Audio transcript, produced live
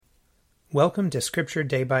Welcome to Scripture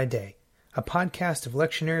Day by Day, a podcast of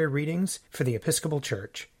lectionary readings for the Episcopal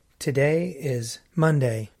Church. Today is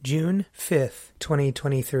Monday, June 5th,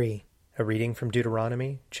 2023. A reading from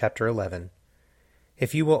Deuteronomy, chapter 11.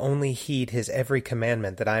 If you will only heed his every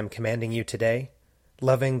commandment that I am commanding you today,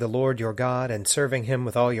 loving the Lord your God and serving him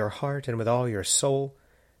with all your heart and with all your soul,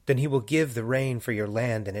 then he will give the rain for your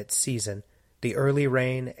land in its season, the early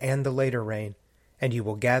rain and the later rain, and you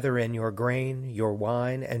will gather in your grain, your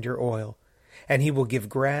wine, and your oil. And he will give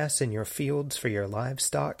grass in your fields for your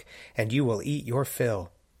livestock, and you will eat your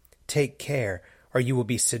fill. Take care, or you will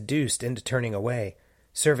be seduced into turning away,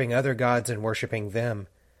 serving other gods and worshipping them.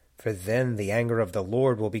 For then the anger of the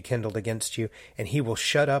Lord will be kindled against you, and he will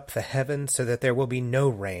shut up the heavens so that there will be no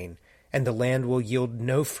rain, and the land will yield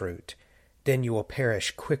no fruit. Then you will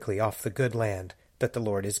perish quickly off the good land that the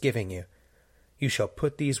Lord is giving you. You shall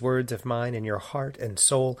put these words of mine in your heart and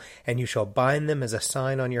soul, and you shall bind them as a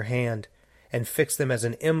sign on your hand, and fix them as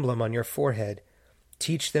an emblem on your forehead.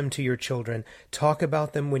 Teach them to your children. Talk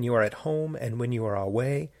about them when you are at home and when you are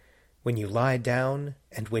away, when you lie down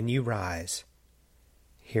and when you rise.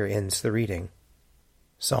 Here ends the reading.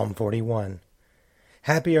 Psalm 41.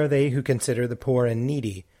 Happy are they who consider the poor and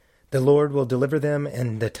needy. The Lord will deliver them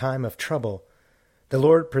in the time of trouble. The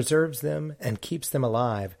Lord preserves them and keeps them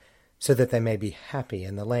alive, so that they may be happy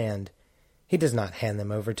in the land. He does not hand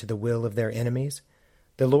them over to the will of their enemies.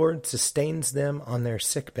 The Lord sustains them on their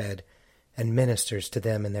sickbed and ministers to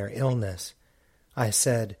them in their illness. I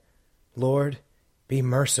said, Lord, be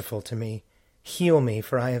merciful to me. Heal me,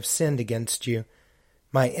 for I have sinned against you.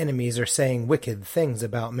 My enemies are saying wicked things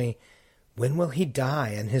about me. When will he die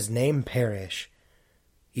and his name perish?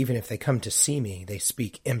 Even if they come to see me, they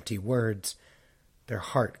speak empty words. Their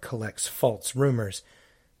heart collects false rumors.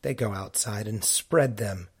 They go outside and spread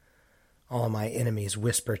them. All my enemies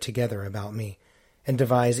whisper together about me and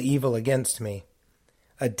devise evil against me.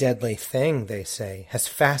 A deadly thing, they say, has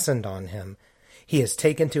fastened on him. He has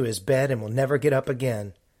taken to his bed and will never get up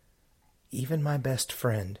again. Even my best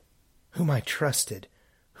friend, whom I trusted,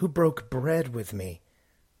 who broke bread with me,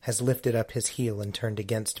 has lifted up his heel and turned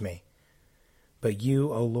against me. But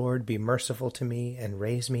you, O Lord, be merciful to me and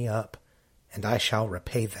raise me up, and I shall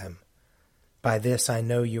repay them. By this I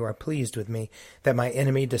know you are pleased with me, that my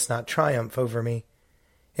enemy does not triumph over me.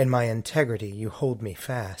 In my integrity you hold me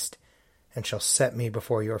fast, and shall set me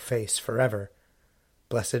before your face forever.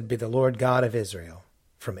 Blessed be the Lord God of Israel,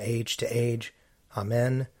 from age to age.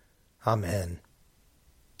 Amen. Amen.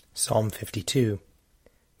 Psalm 52.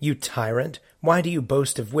 You tyrant, why do you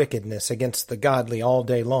boast of wickedness against the godly all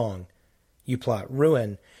day long? You plot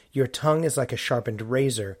ruin. Your tongue is like a sharpened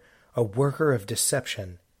razor, a worker of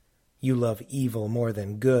deception. You love evil more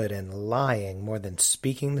than good, and lying more than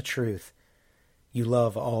speaking the truth. You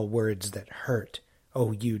love all words that hurt,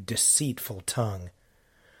 O you deceitful tongue.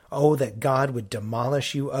 Oh, that God would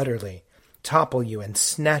demolish you utterly, topple you and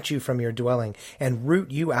snatch you from your dwelling, and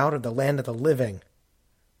root you out of the land of the living.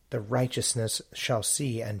 The righteousness shall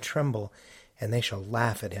see and tremble, and they shall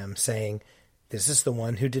laugh at him, saying, This is the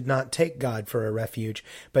one who did not take God for a refuge,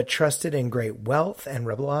 but trusted in great wealth and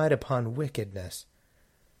relied upon wickedness.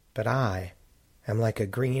 But I am like a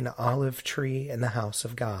green olive tree in the house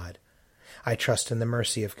of God. I trust in the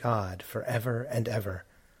mercy of God forever and ever.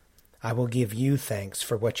 I will give you thanks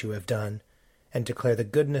for what you have done, and declare the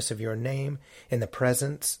goodness of your name in the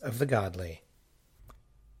presence of the godly.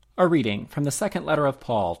 A reading from the second letter of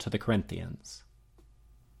Paul to the Corinthians.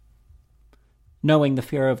 Knowing the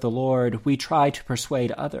fear of the Lord, we try to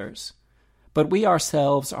persuade others, but we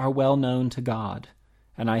ourselves are well known to God,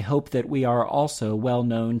 and I hope that we are also well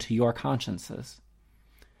known to your consciences.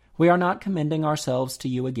 We are not commending ourselves to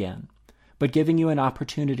you again, but giving you an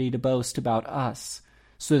opportunity to boast about us,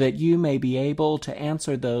 so that you may be able to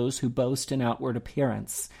answer those who boast in outward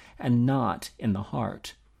appearance, and not in the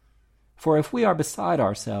heart. For if we are beside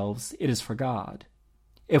ourselves, it is for God.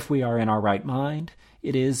 If we are in our right mind,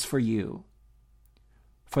 it is for you.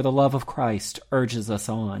 For the love of Christ urges us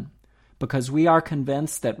on, because we are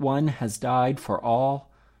convinced that one has died for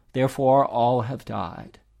all, therefore all have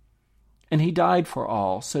died. And he died for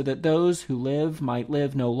all, so that those who live might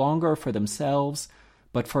live no longer for themselves,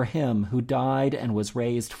 but for him who died and was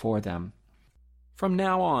raised for them. From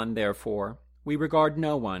now on, therefore, we regard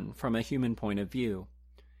no one from a human point of view.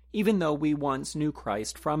 Even though we once knew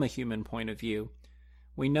Christ from a human point of view,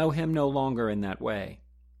 we know him no longer in that way.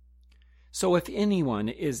 So if anyone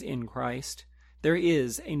is in Christ, there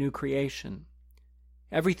is a new creation.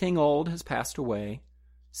 Everything old has passed away.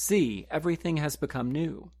 See, everything has become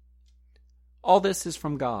new. All this is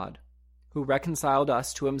from God, who reconciled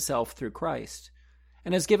us to himself through Christ,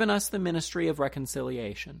 and has given us the ministry of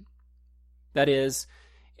reconciliation. That is,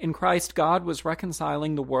 in Christ God was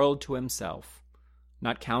reconciling the world to himself,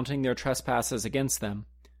 not counting their trespasses against them,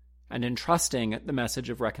 and entrusting the message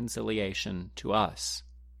of reconciliation to us.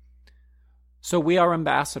 So we are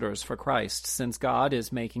ambassadors for Christ, since God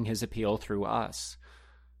is making his appeal through us.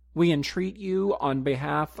 We entreat you on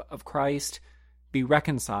behalf of Christ, be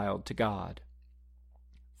reconciled to God.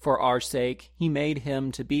 For our sake he made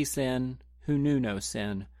him to be sin who knew no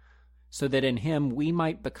sin, so that in him we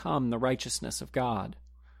might become the righteousness of God.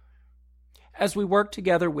 As we work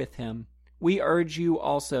together with him, we urge you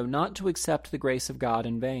also not to accept the grace of God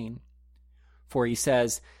in vain. For he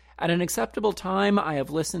says, "At an acceptable time I have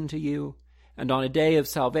listened to you, and on a day of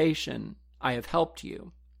salvation I have helped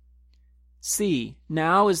you." See,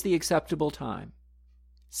 now is the acceptable time.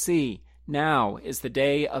 See, now is the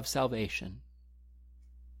day of salvation.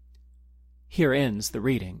 Here ends the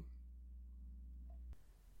reading.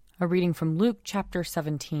 A reading from Luke chapter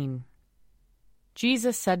 17.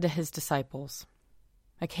 Jesus said to his disciples,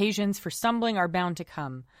 "Occasions for stumbling are bound to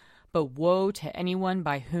come, but woe to anyone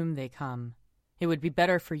by whom they come. It would be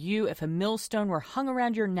better for you if a millstone were hung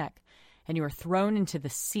around your neck and you were thrown into the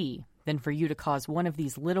sea than for you to cause one of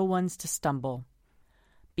these little ones to stumble.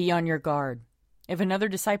 Be on your guard. If another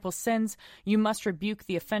disciple sins, you must rebuke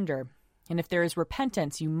the offender, and if there is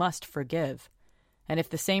repentance, you must forgive. And if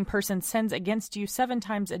the same person sins against you 7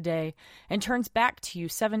 times a day and turns back to you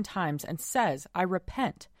 7 times and says, 'I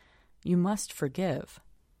repent,' you must forgive."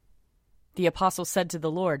 The apostle said to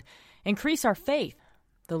the Lord, "Increase our faith."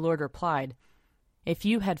 The Lord replied, "If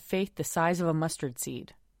you had faith the size of a mustard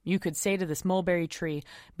seed, you could say to this mulberry tree,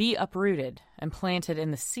 'Be uprooted and planted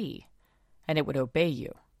in the sea,' and it would obey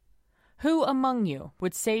you. Who among you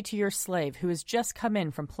would say to your slave who has just come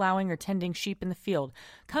in from plowing or tending sheep in the field,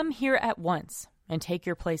 'Come here at once and take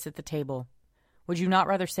your place at the table'? Would you not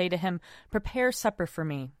rather say to him, 'Prepare supper for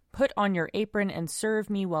me, put on your apron and serve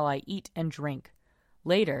me while I eat and drink.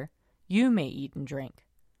 Later, you may eat and drink'?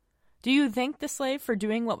 Do you thank the slave for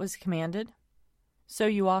doing what was commanded? So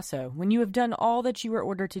you also, when you have done all that you were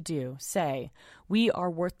ordered to do, say, 'We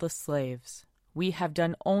are worthless slaves. We have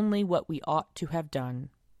done only what we ought to have done.'"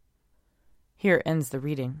 Here ends the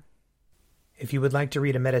reading. If you would like to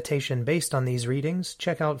read a meditation based on these readings,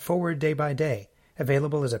 check out Forward Day by Day,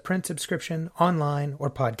 available as a print subscription, online, or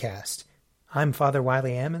podcast. I'm Father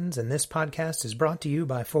Wiley Ammons, and this podcast is brought to you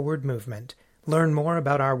by Forward Movement. Learn more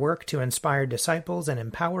about our work to inspire disciples and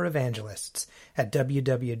empower evangelists at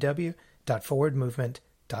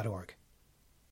www.forwardmovement.org.